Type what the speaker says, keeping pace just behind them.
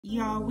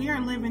Y'all, we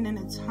are living in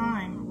a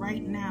time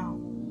right now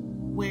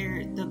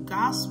where the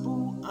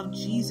gospel of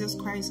Jesus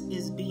Christ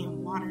is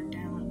being watered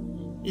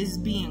down, is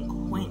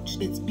being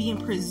quenched. It's being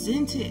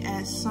presented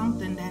as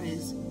something that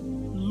is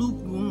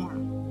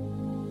lukewarm.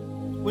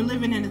 We're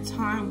living in a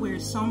time where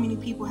so many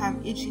people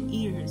have itching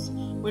ears.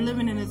 We're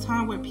living in a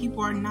time where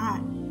people are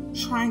not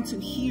trying to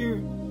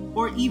hear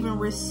or even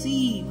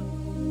receive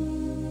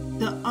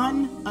the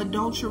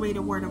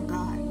unadulterated word of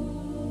God.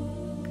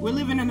 We're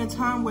living in a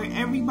time where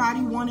everybody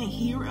want to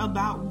hear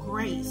about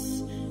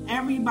grace.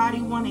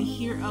 Everybody want to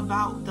hear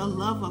about the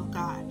love of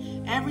God.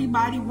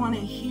 Everybody want to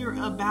hear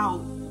about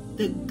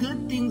the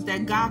good things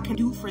that God can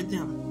do for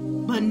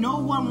them. But no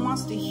one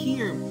wants to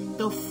hear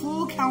the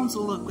full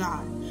counsel of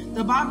God.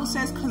 The Bible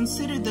says,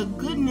 consider the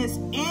goodness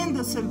and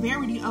the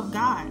severity of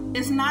God.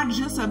 It's not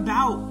just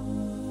about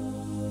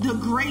the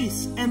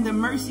grace and the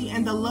mercy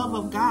and the love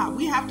of God.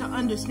 We have to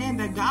understand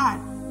that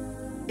God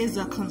is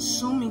a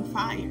consuming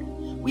fire.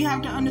 We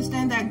have to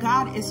understand that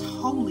God is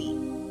holy.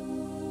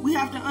 We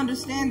have to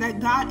understand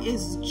that God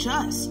is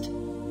just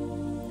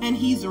and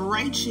he's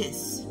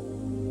righteous.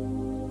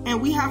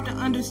 And we have to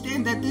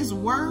understand that this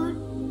word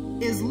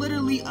is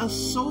literally a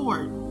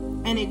sword,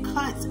 and it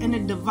cuts and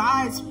it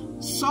divides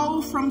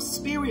soul from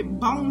spirit,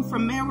 bone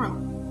from marrow.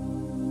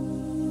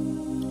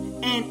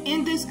 And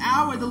in this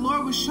hour, the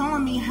Lord was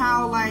showing me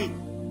how,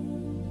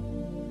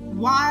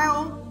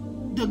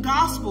 while the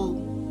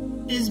gospel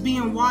is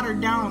being watered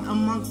down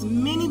amongst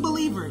many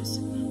believers,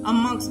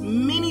 amongst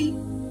many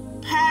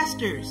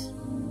pastors,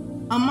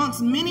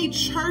 amongst many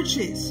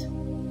churches,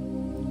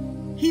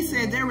 he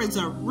said there is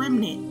a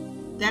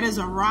remnant that is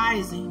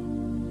arising.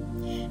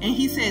 And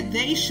he said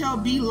they shall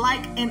be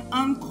like an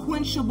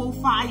unquenchable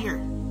fire.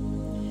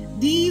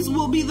 These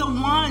will be the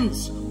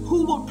ones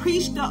who will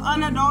preach the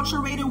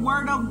unadulterated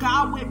word of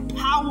God with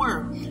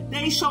power.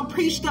 They shall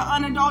preach the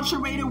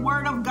unadulterated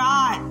word of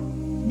God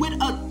with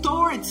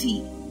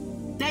authority.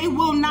 They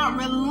will not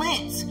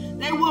relent.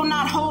 They will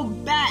not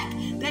hold back.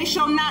 They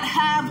shall not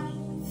have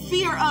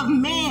fear of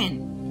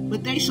man,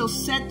 but they shall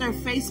set their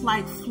face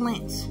like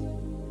flint,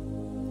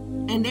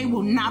 and they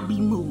will not be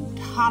moved.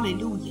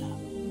 Hallelujah.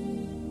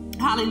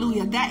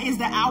 Hallelujah. That is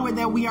the hour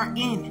that we are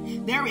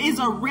in. There is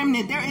a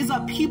remnant. There is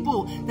a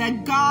people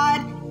that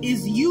God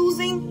is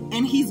using,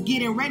 and he's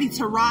getting ready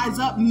to rise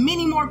up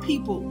many more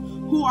people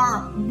who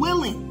are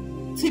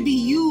willing to be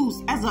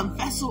used as a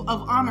vessel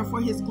of honor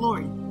for his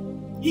glory.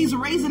 He's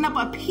raising up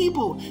a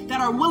people that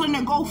are willing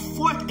to go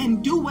forth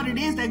and do what it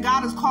is that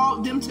God has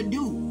called them to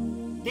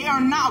do. They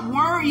are not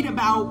worried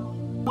about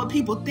what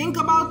people think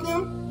about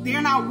them. They're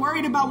not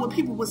worried about what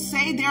people will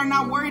say. They're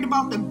not worried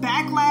about the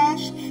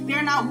backlash.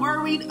 They're not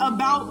worried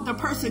about the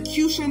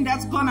persecution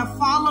that's going to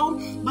follow,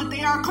 but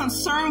they are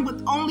concerned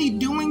with only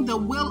doing the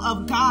will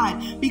of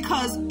God,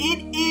 because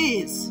it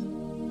is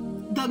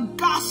the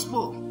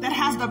gospel that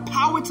has the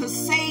power to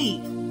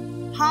save.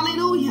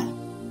 Hallelujah.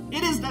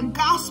 It is the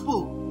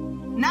gospel.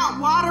 Not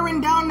watering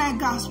down that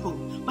gospel,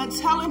 but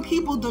telling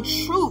people the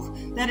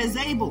truth that is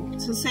able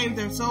to save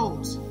their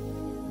souls.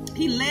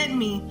 He led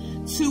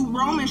me to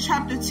Romans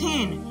chapter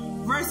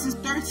 10, verses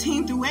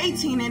 13 through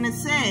 18, and it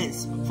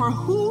says, for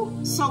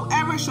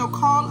whosoever shall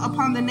call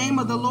upon the name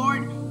of the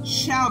Lord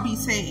shall be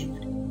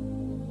saved.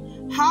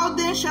 How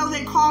then shall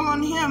they call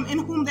on him in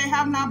whom they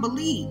have not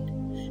believed?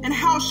 And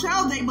how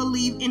shall they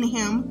believe in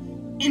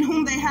him in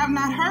whom they have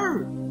not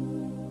heard?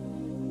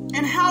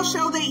 And how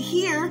shall they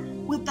hear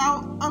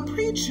without a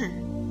preacher?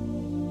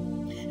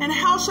 And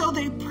how shall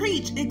they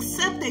preach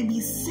except they be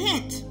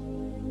sent?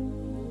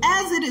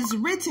 As it is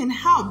written,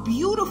 how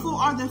beautiful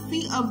are the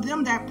feet of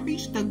them that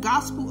preach the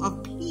gospel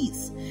of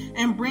peace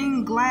and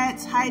bring glad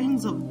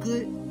tidings of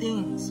good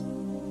things.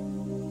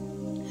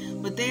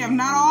 But they have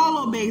not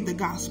all obeyed the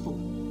gospel.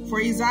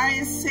 For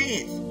Esaias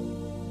saith,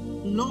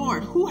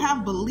 Lord, who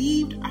have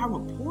believed our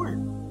report?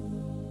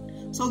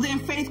 So then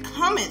faith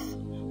cometh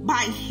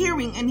by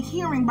hearing, and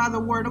hearing by the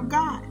word of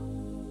God.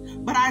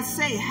 But I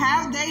say,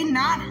 have they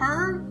not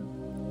heard?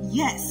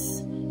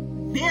 Yes,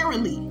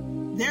 verily,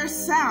 their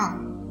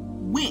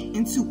sound went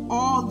into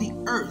all the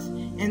earth,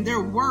 and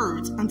their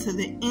words unto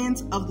the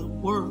ends of the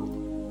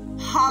world.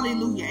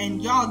 Hallelujah.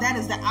 And y'all, that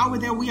is the hour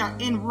that we are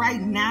in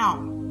right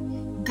now.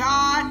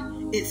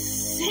 God is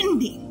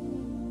sending.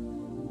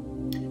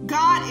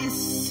 God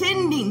is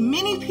sending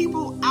many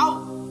people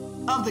out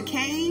of the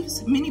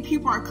caves. Many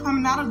people are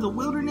coming out of the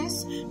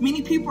wilderness.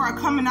 Many people are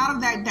coming out of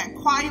that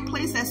quiet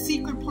place, that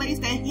secret place,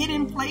 that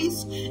hidden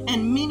place.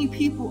 And many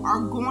people are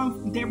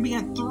they're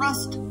being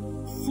thrust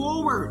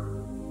forward.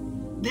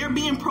 They're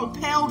being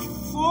propelled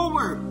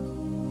forward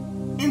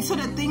into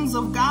the things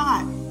of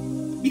God.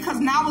 Because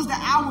now is the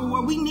hour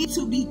where we need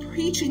to be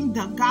preaching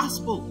the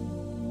gospel,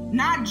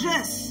 not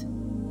just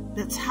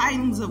the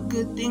tidings of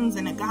good things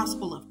and the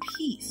gospel of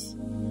peace,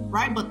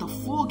 right? But the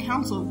full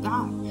counsel of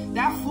God.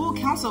 That full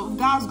counsel of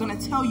God is going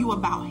to tell you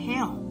about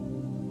hell.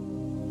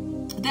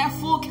 That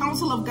full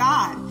counsel of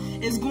God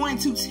is going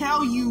to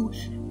tell you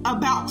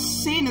about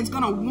sin. It's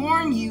going to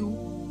warn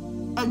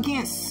you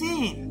against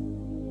sin.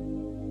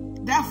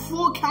 That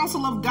full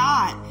counsel of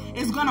God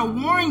is going to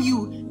warn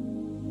you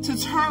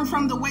to turn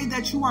from the way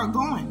that you are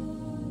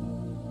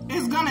going.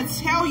 It's going to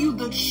tell you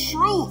the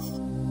truth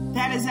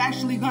that is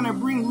actually going to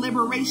bring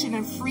liberation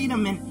and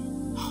freedom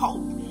and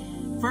hope.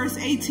 Verse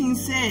 18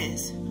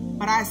 says,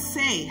 but I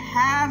say,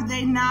 have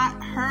they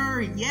not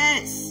heard?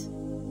 Yes.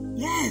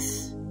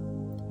 Yes.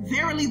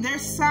 Verily, their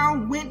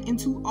sound went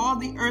into all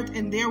the earth,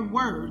 and their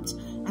words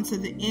unto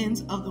the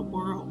ends of the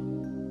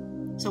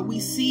world. So we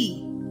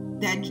see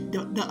that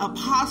the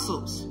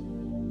apostles,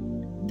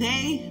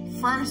 they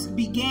first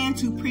began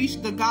to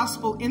preach the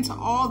gospel into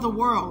all the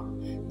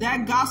world.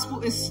 That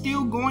gospel is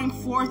still going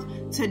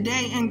forth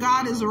today, and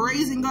God is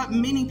raising up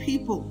many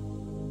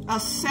people. A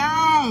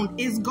sound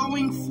is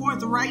going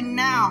forth right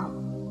now.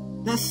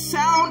 The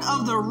sound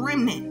of the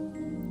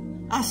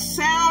remnant, a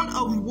sound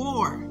of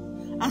war,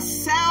 a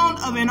sound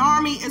of an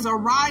army is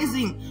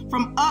arising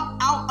from up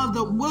out of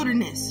the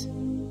wilderness.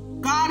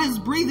 God is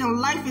breathing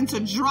life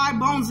into dry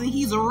bones, and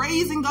he's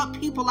raising up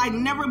people like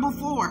never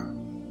before.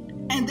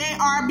 And they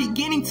are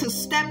beginning to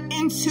step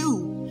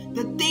into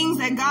the things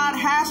that God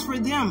has for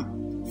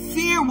them.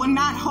 Fear will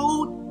not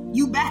hold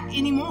you back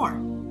anymore.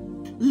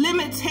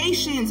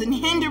 Limitations and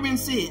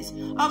hindrances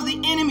of the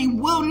enemy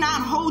will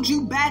not hold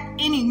you back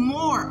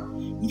anymore.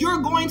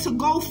 You're going to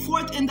go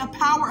forth in the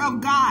power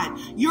of God.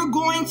 You're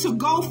going to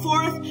go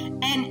forth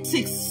and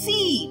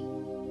succeed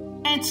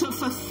and to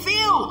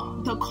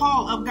fulfill the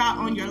call of God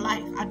on your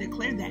life. I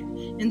declare that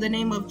in the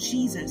name of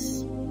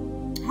Jesus.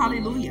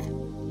 Hallelujah.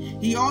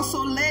 He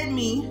also led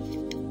me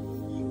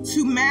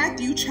to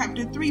Matthew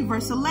chapter 3,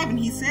 verse 11.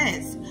 He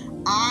says,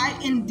 I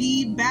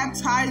indeed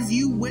baptize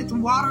you with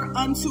water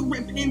unto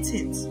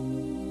repentance,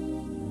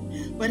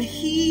 but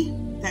he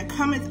that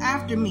cometh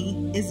after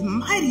me is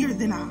mightier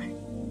than I.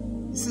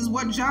 This is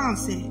what John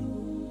said,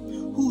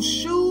 whose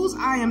shoes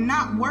I am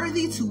not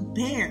worthy to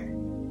bear.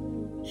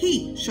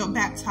 He shall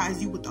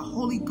baptize you with the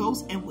Holy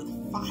Ghost and with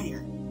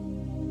fire.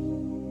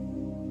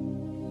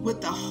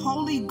 With the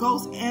Holy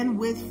Ghost and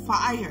with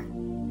fire.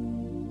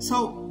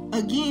 So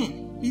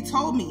again, he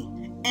told me,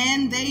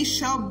 and they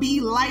shall be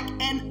like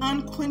an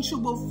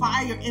unquenchable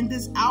fire. In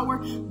this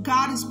hour,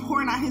 God is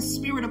pouring out his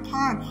spirit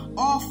upon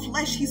all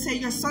flesh. He said,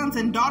 your sons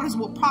and daughters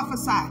will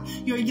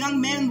prophesy. Your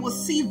young men will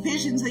see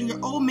visions, and your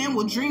old men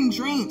will dream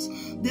dreams.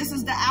 This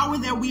is the hour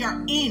that we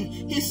are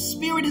in. His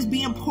spirit is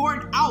being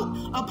poured out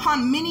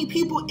upon many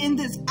people in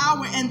this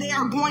hour, and they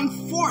are going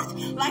forth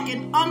like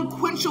an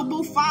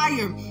unquenchable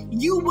fire.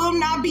 You will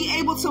not be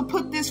able to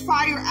put this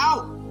fire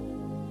out.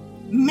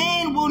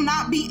 Man will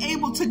not be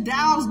able to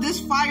douse this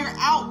fire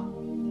out.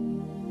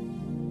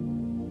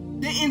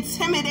 The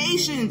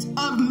intimidations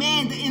of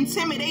man, the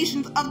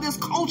intimidations of this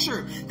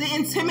culture, the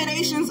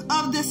intimidations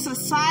of this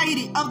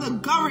society, of the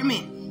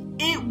government,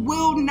 it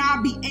will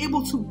not be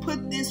able to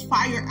put this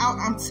fire out.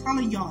 I'm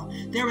telling y'all,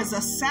 there is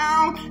a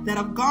sound that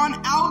have gone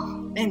out,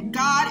 and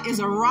God is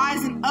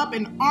arising up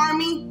an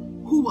army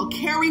who will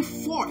carry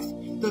forth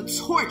the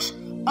torch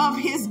of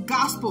his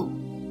gospel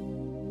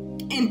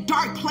in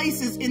dark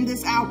places in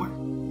this hour.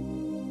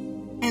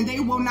 And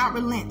they will not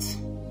relent.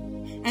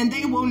 And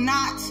they will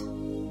not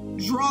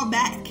draw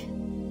back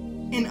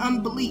in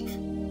unbelief.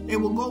 They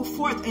will go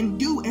forth and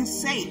do and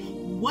say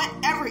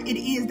whatever it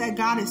is that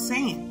God is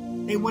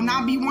saying. They will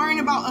not be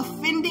worrying about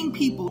offending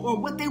people or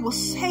what they will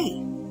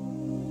say.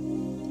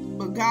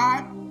 But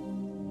God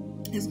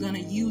is going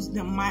to use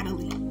them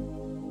mightily.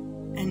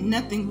 And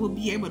nothing will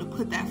be able to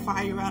put that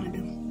fire out of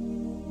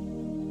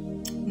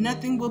them.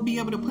 Nothing will be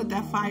able to put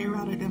that fire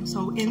out of them.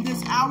 So in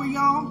this hour,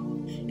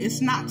 y'all,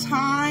 it's not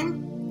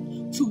time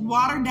to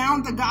water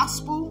down the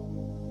gospel,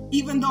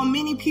 even though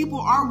many people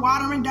are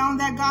watering down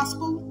that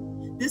gospel.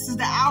 This is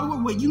the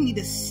hour where you need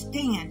to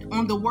stand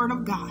on the word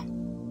of God.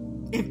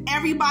 If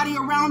everybody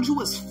around you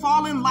is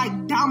falling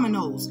like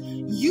dominoes,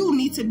 you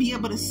need to be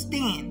able to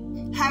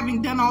stand,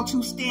 having done all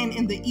to stand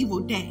in the evil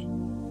day.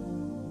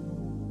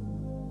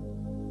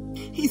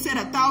 He said,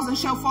 1,000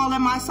 shall fall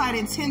at my side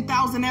and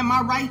 10,000 at my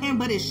right hand,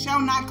 but it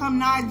shall not come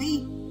nigh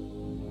thee.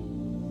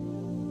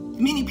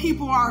 Many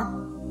people are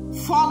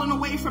falling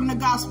away from the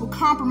gospel,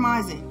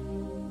 compromising.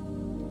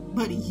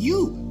 But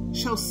you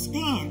shall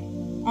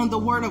stand on the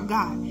word of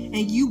God,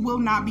 and you will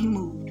not be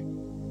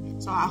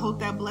moved. So I hope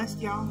that blessed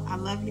y'all. I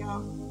love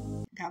y'all.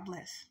 God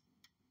bless.